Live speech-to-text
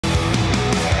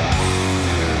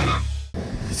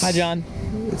Hi, John.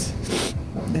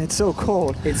 It's so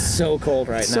cold. It's so cold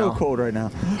right now. So cold right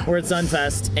now. We're at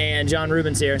Sonfest, and John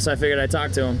Reuben's here, so I figured I'd talk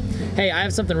to him. Hey, I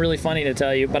have something really funny to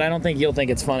tell you, but I don't think you'll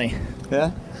think it's funny. Yeah?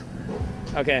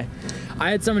 Okay. I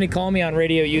had somebody call me on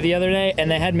RadioU the other day, and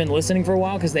they hadn't been listening for a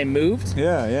while because they moved.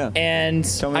 Yeah, yeah. And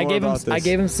Tell me more about this. I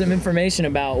gave him some information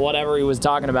about whatever he was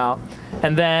talking about.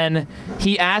 And then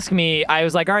he asked me, I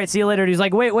was like, all right, see you later. And he's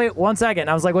like, wait, 1 second.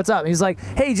 I was like, what's up? He's like,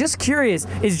 hey, just curious,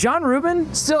 is John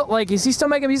Reuben still, like, is he still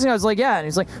making music? I was like, yeah. And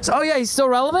he's like, so, oh yeah, he's still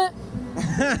relevant?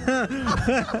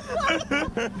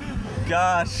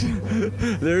 Gosh,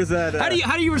 there's that.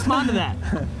 How do you respond to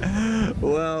that?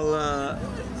 Well,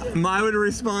 I would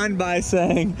respond by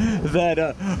saying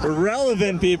that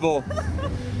relevant people,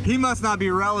 he must not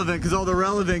be relevant because all the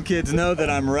relevant kids know that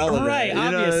I'm relevant. Right,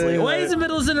 obviously. Well, he's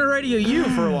been listening to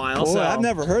RadioU for a while. Boy, so. I've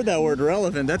never heard that word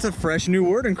relevant. That's a fresh new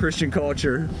word in Christian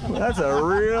culture. That's a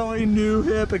really new,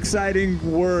 hip,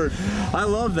 exciting word. I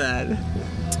love that.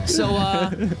 So,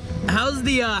 how's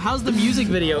the music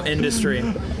video industry?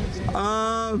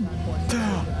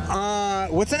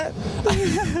 What's that?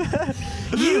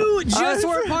 You just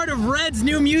were part of Red's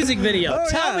new music video. Oh,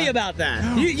 Tell me about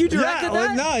that. You directed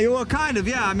that? Well, kind of,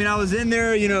 yeah. I mean, I was in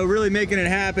there, really making it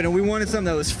happen, and we wanted something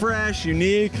that was fresh,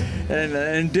 unique,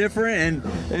 and different,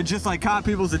 and it just like caught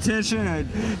people's attention, and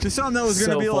just something that was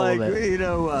going to be like,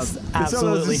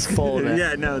 absolutely full of it.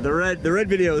 Yeah, no, the Red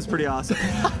video was pretty awesome.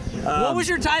 What was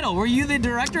your title? Were you the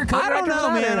director, co-director? I don't know,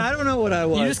 man. I don't know what I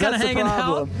was. You just kind of hanging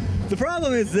out? The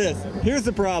problem is this. Here's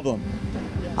the problem.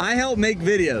 I help make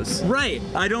videos. Right.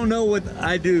 I don't know what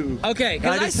I do. Okay,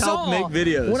 because I just help make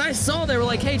videos. When I saw they were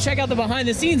like, hey, check out the behind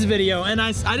the scenes video, and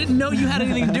I didn't know you had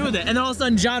anything to do with it. And then all of a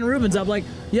sudden John Reuben's up like,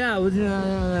 yeah,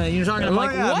 you're talking. I'm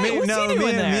like, what? What's he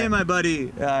doing there? Me and my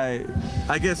buddy,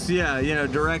 I guess,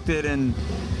 directed and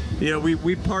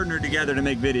we partnered together to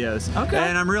make videos. Okay.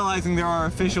 And I'm realizing there are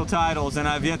official titles, and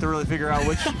I've yet to really figure out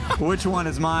which one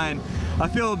is mine. I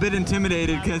feel a bit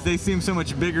intimidated because they seem so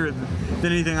much bigger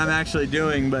than anything I'm actually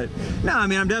doing. But no, I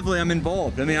mean, I'm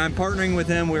involved. I mean, I'm partnering with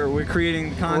him. We're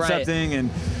creating concepting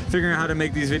and figuring out how to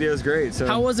make these videos great. So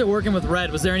how was it working with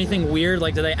Red? Was there anything weird?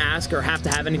 Like, did they ask or have to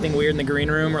have anything weird in the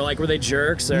green room, or like were they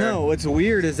jerks? Or? No, what's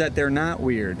weird is that they're not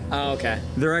weird. Oh, okay.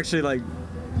 They're actually like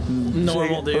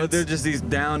normal dudes. They're just these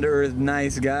down-to-earth,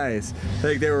 nice guys.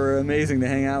 Like, they were amazing to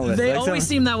hang out with. They always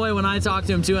seem that way when I talk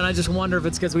to them too, and I just wonder if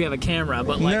it's because we have a camera.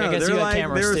 But like, no, I guess you got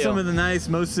cameras too. They're some of the nice,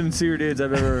 most sincere dudes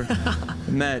I've ever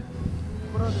met.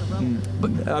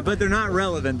 But they're not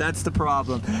relevant. That's the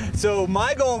problem. So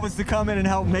my goal was to come in and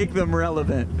help make them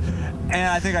relevant, and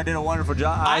I think I did a wonderful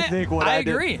job. I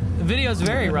agree. The video is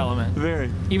very relevant.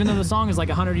 Very. Even though the song is like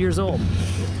 100 years old.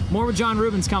 More with John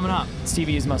Reuben's coming up. It's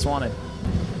TVU's Most Wanted.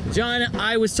 John,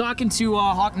 I was talking to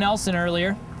Hawk Nelson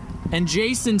earlier, and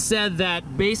Jason said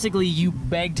that basically you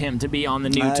begged him to be on the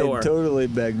new tour. I totally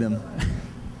begged him.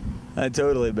 That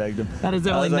is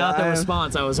definitely not the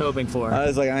response I was hoping for. I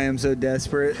was like, I am so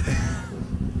desperate.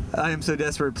 I am so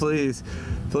desperate, please.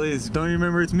 Please, don't you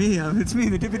remember it's me? It's me,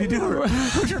 the Dippity Doer.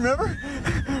 Don't you remember?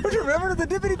 Don't you remember the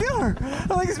Dippity Doer?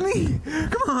 I'm like, it's me.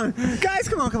 Come on, guys,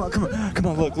 come on.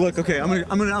 Look. Okay, I'm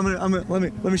gonna.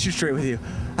 Let me shoot straight with you.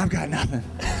 I've got nothing.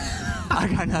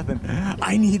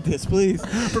 I need this, please,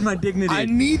 for my dignity. I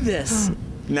need this.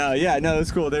 No,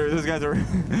 it's cool. Those guys are,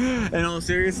 in all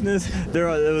seriousness, it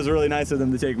was really nice of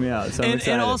them to take me out. So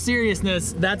in all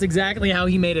seriousness, that's exactly how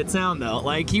he made it sound, though.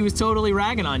 Like, he was totally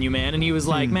ragging on you, man, and he was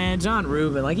like, man, John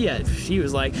Reuben, like, yeah, he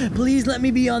was like, please let me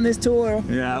be on this tour.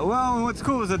 Yeah, well, what's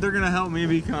cool is that they're going to help me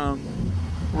become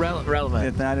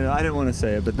relevant. I didn't want to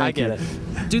say it, but thank you. I get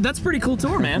it. Dude, that's a pretty cool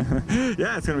tour, man.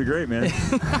 Yeah, it's going to be great, man.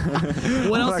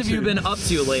 What else have you been up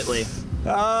to lately?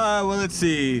 Well, let's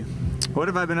see. What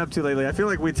have I been up to lately? I feel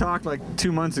like we talked like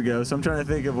 2 months ago, so I'm trying to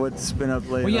think of what's been up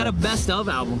lately. Well, you had a best of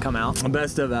album come out. A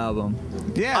best of album.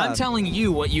 Yeah. I'm telling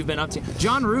you what you've been up to.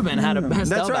 John Reuben had a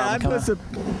best of album come out. That's right. I'm supposed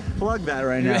to plug that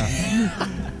right now.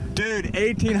 Dude,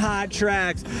 18 hot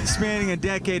tracks spanning a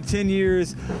decade, 10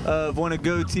 years of one of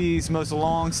Goatee's most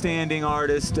long-standing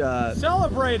artists.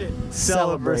 Celebrated.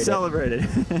 Celebrated.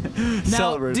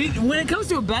 Now, when it comes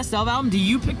to a best of album, do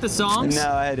you pick the songs?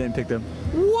 No, I didn't pick them.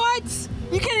 What?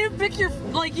 You can't even pick you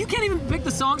can't even pick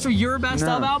the songs for your best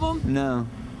of album? No.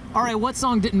 All right, what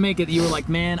song didn't make it that you were like,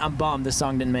 man, I'm bummed this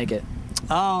song didn't make it?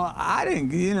 Oh, I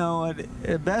didn't,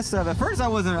 at best of, at first to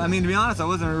be honest, I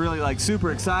wasn't really like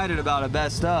super excited about a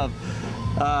best of.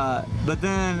 But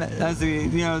then as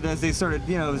they started,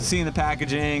 seeing the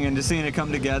packaging and just seeing it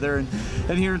come together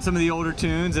and hearing some of the older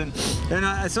tunes so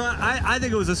I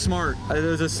think it was a smart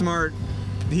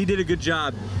he did a good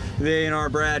job. The A&R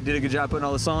Brad did a good job putting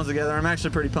all the songs together. I'm actually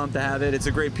pretty pumped to have it. It's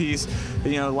a great piece,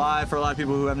 you know, live for a lot of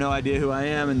people who have no idea who I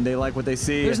am and they like what they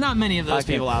see. There's not many of those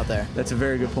people out there. That's a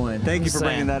very good point. Thank you for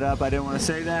bringing that up. I didn't want to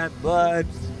say that, but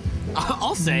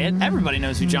I'll say it. Everybody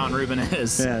knows who John Reuben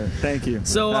is. Yeah, thank you.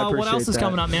 So what else is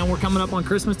coming up, man? We're coming up on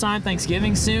Christmas time,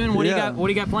 Thanksgiving soon. What do you got? What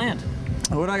do you got planned?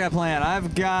 What do I got planned?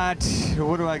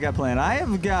 What do I got planned? I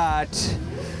have got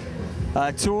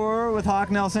a tour with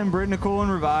Hawk Nelson, Britt Nicole, and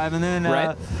Revive, and then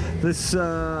this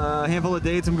handful of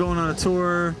dates. I'm going on a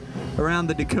tour around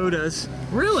the Dakotas.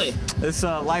 Really? This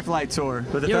Lifelight tour.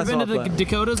 With the you ever been to the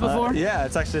Dakotas before? Yeah,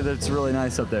 it's really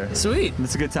nice up there. Sweet.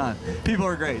 It's a good time. People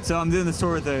are great. So I'm doing this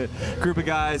tour with a group of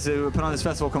guys who put on this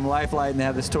festival called Lifelight, and they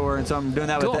have this tour, and so I'm doing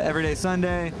that with the Everyday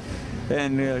Sunday.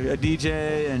 And a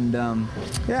DJ, and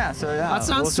yeah, so yeah. That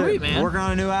sounds sweet, man. Working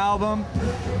on a new album.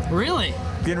 Really?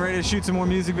 Getting ready to shoot some more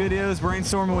music videos,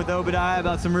 brainstorming with Obadiah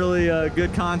about some really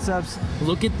good concepts.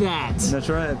 Look at that. That's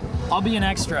right. I'll be an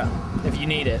extra if you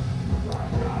need it.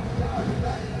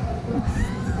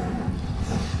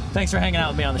 Thanks for hanging out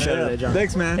with me on the show today, John.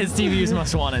 Thanks, man. It's TVU's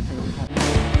Most Wanted.